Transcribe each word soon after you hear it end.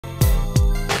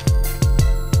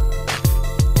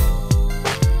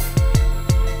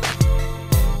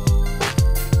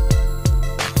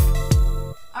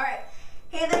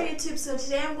So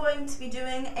today I'm going to be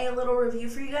doing a little review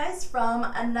for you guys from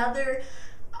another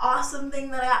awesome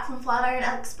thing that I got from Flat Iron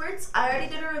Experts. I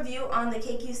already did a review on the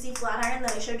KQC flat iron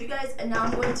that I showed you guys, and now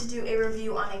I'm going to do a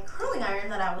review on a curling iron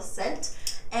that I was sent,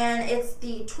 and it's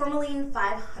the Tourmaline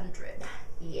 500.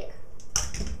 Yeah.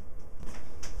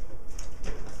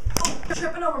 Oh, I'm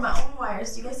tripping over my own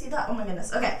wires. Do you guys see that? Oh my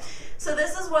goodness. Okay. So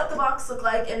this is what the box looked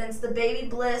like, and it's the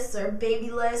BaByLiss or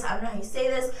BaByLiss. I don't know how you say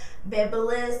this.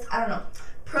 BaByLiss. I don't know.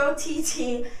 Pro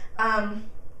TT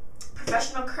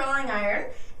professional curling iron,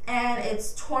 and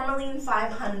it's Tourmaline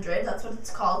 500. That's what it's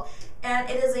called, and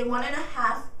it is a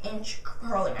 1.5 inch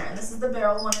curling iron. This is the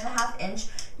barrel, 1.5 inch.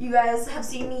 You guys have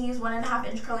seen me use 1.5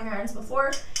 inch curling irons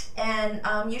before, and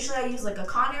usually I use like a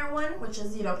Conair one, which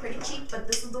is, you know, pretty cheap, but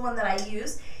this is the one that I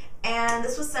use. And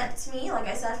this was sent to me, like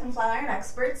I said, from Flat Iron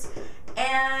Experts.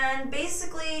 And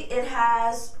basically it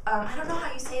has, I don't know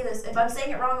how you say this. If I'm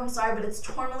saying it wrong, I'm sorry, but it's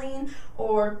tourmaline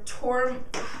or I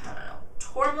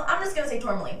don't know. I'm just going to say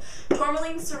tourmaline.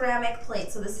 Tourmaline ceramic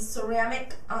plate. So this is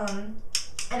ceramic, and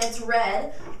it's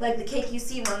red, like the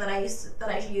KQC one that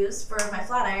I use for my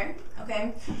flat iron,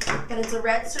 okay? But it's a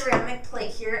red ceramic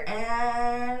plate here,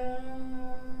 and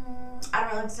I don't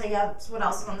really have to tell you what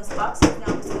else is on this box, so now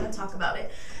I'm just going to talk about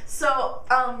it. So,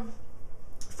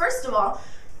 first of all,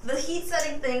 the heat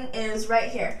setting thing is right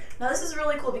here. Now this is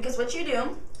really cool because what you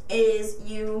do is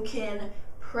you can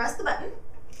press the button,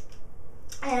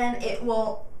 and it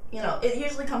will, you know, it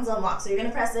usually comes unlocked. So you're going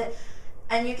to press it,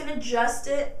 and you can adjust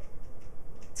it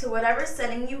to whatever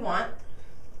setting you want.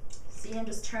 See, I'm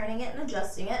just turning it and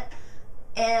adjusting it.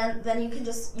 And then you can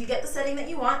you get the setting that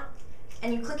you want,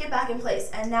 and you click it back in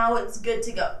place, and now it's good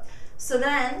to go. So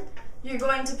then you're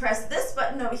going to press this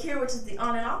button over here, which is the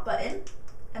on and off button,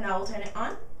 and I will turn it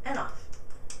on and off.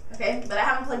 Okay, but I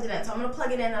haven't plugged it in, so I'm going to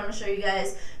plug it in and I'm going to show you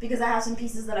guys because I have some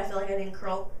pieces that I feel like I didn't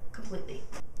curl completely.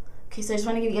 Okay, so I just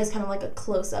want to give you guys kind of like a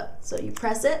close-up. So you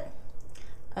press it,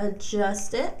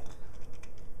 adjust it,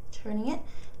 turning it.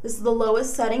 This is the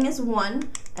lowest setting is 1,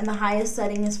 and the highest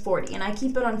setting is 40, and I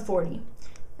keep it on 40.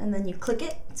 And then you click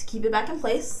it to keep it back in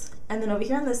place, and then over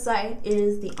here on this side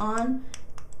is the on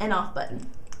and off button.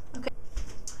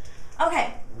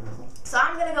 Okay, so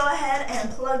I'm going to go ahead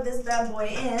and plug this bad boy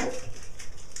in,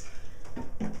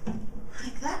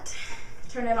 like that,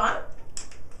 turn it on,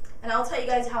 and I'll tell you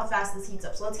guys how fast this heats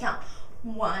up. So let's count.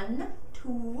 1,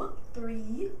 2,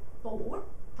 3, 4,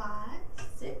 5,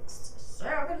 6,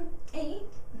 7, 8,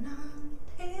 9,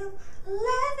 10, 11,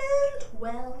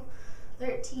 12,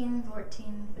 13,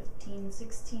 14, 15,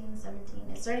 16, 17,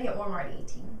 it's starting to get warmer already,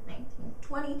 18, 19,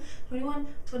 20, 21,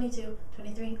 22,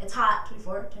 23, it's hot,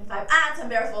 24, 25, it's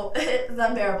unbearable, it's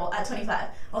unbearable at 25.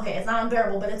 Okay, it's not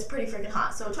unbearable, but it's pretty freaking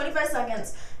hot. So 25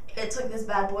 seconds, it took this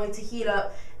bad boy to heat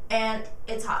up, and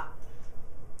it's hot.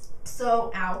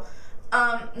 So, ow.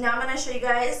 Now I'm going to show you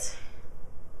guys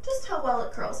just how well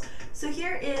it curls. So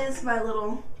here is my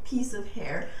little piece of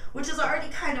hair, which is already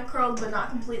kind of curled, but not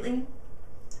completely.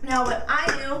 Now what I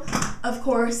do, of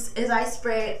course, is I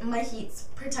spray my heat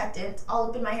protectant all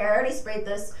up in my hair. I already sprayed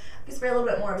this. I can spray a little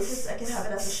bit more because I can have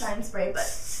it as a shine spray, but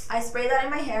I spray that in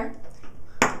my hair,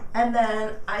 and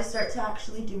then I start to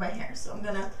actually do my hair. So I'm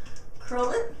going to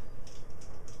curl it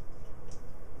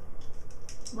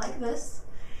like this,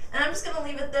 and I'm just going to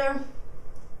leave it there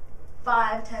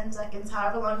 5, 10 seconds,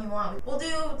 however long you want. We'll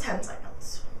do 10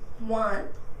 seconds. 1,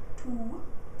 2,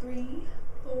 3,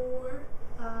 4,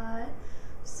 5,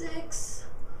 6,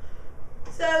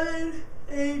 7,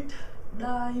 8,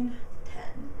 9, 10.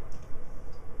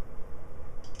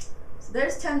 So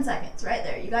there's 10 seconds right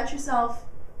there. You got yourself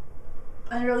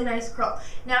a really nice curl.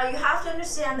 Now you have to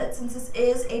understand that since this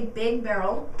is a big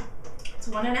barrel, it's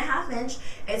 1.5 inch,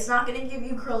 it's not going to give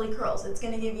you curly curls. It's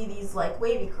going to give you these like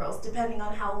wavy curls depending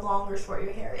on how long or short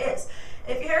your hair is.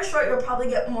 If your hair is short, you'll probably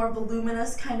get more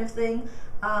voluminous kind of thing.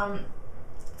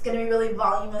 It's going to be really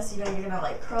voluminous, you know, you're going to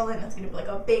like curl it, and it's going to be like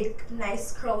a big,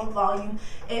 nice curl of volume.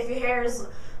 If your hair is,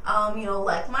 you know,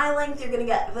 like my length, you're going to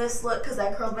get this look because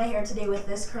I curled my hair today with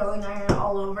this curling iron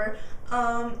all over.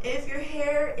 If your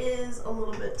hair is a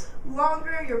little bit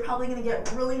longer, you're probably going to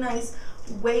get really nice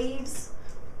waves.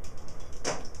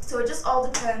 So it just all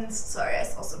depends. Sorry, I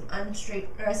saw some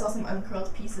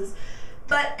uncurled pieces.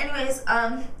 But anyways,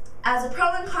 as a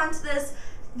pro and con to this,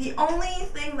 the only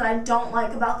thing that I don't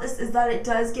like about this is that it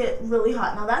does get really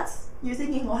hot. Now you're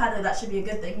thinking, well, Heather, that should be a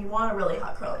good thing. You want a really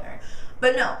hot curling iron.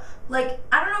 But no, like,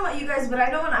 I don't know about you guys, but I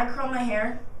know when I curl my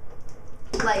hair,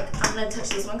 like, I'm going to touch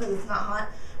this one because it's not hot.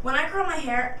 When I curl my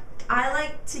hair, I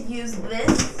like to use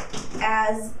this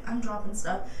as, I'm dropping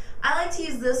stuff. I like to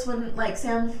use this when, like, say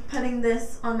I'm putting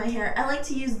this on my hair. I like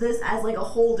to use this as, like, a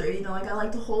holder, you know, like, I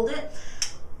like to hold it.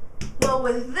 Well,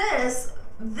 with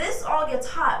this all gets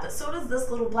hot, but so does this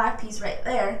little black piece right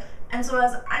there. And so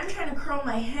as I'm trying to curl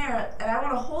my hair and I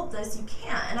want to hold this, you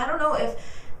can't. And I don't know if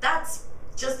that's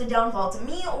just a downfall to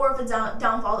me or if it's a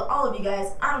downfall to all of you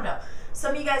guys. I don't know.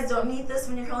 Some of you guys don't need this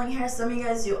when you're curling hair. Some of you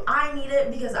guys do. I need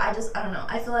it because I don't know.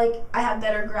 I feel like I have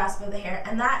better grasp of the hair.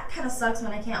 And that kind of sucks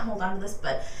when I can't hold on to this.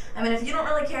 But, I mean, if you don't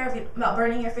really care about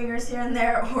burning your fingers here and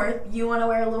there, or if you want to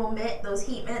wear a little mitt, those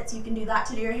heat mitts, you can do that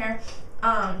to do your hair.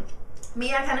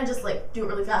 Me, I kind of just like do it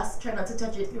really fast, try not to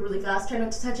touch it, do it really fast, try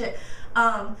not to touch it.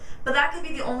 But that could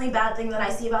be the only bad thing that I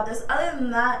see about this. Other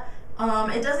than that,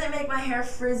 it doesn't make my hair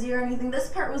frizzy or anything. This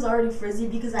part was already frizzy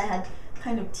because I had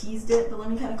kind of teased it, but let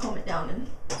me kind of comb it down and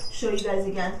show you guys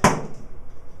again.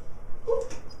 Ooh.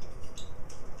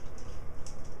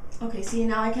 Okay, see,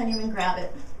 now I can't even grab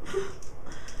it.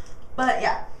 But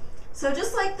yeah, so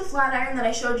just like the flat iron that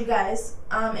I showed you guys,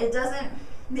 it doesn't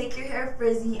make your hair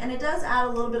frizzy, and it does add a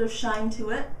little bit of shine to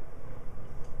it.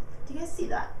 Do you guys see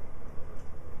that?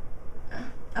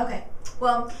 Okay,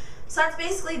 well, so that's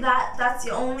basically that. That's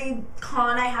the only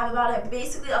con I have about it.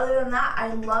 Basically, other than that,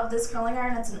 I love this curling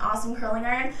iron. It's an awesome curling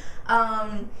iron.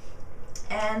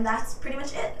 And that's pretty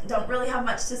much it. Don't really have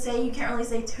much to say. You can't really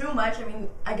say too much. I mean,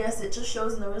 I guess it just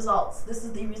shows in the results. This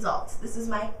is the results. This is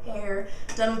my hair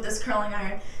done with this curling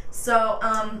iron. So,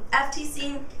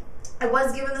 FTC, I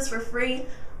was given this for free.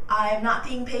 I'm not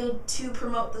being paid to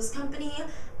promote this company.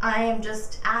 I am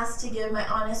just asked to give my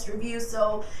honest review.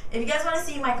 So if you guys want to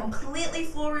see my completely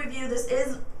full review, this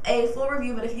is a full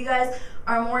review, but if you guys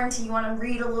are more into, you want to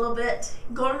read a little bit,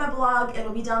 go to my blog.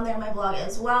 It'll be down there in my blog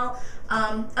as well.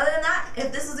 Other than that,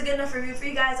 if this is a good enough review for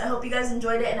you guys, I hope you guys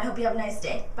enjoyed it, and I hope you have a nice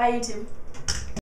day. Bye, YouTube.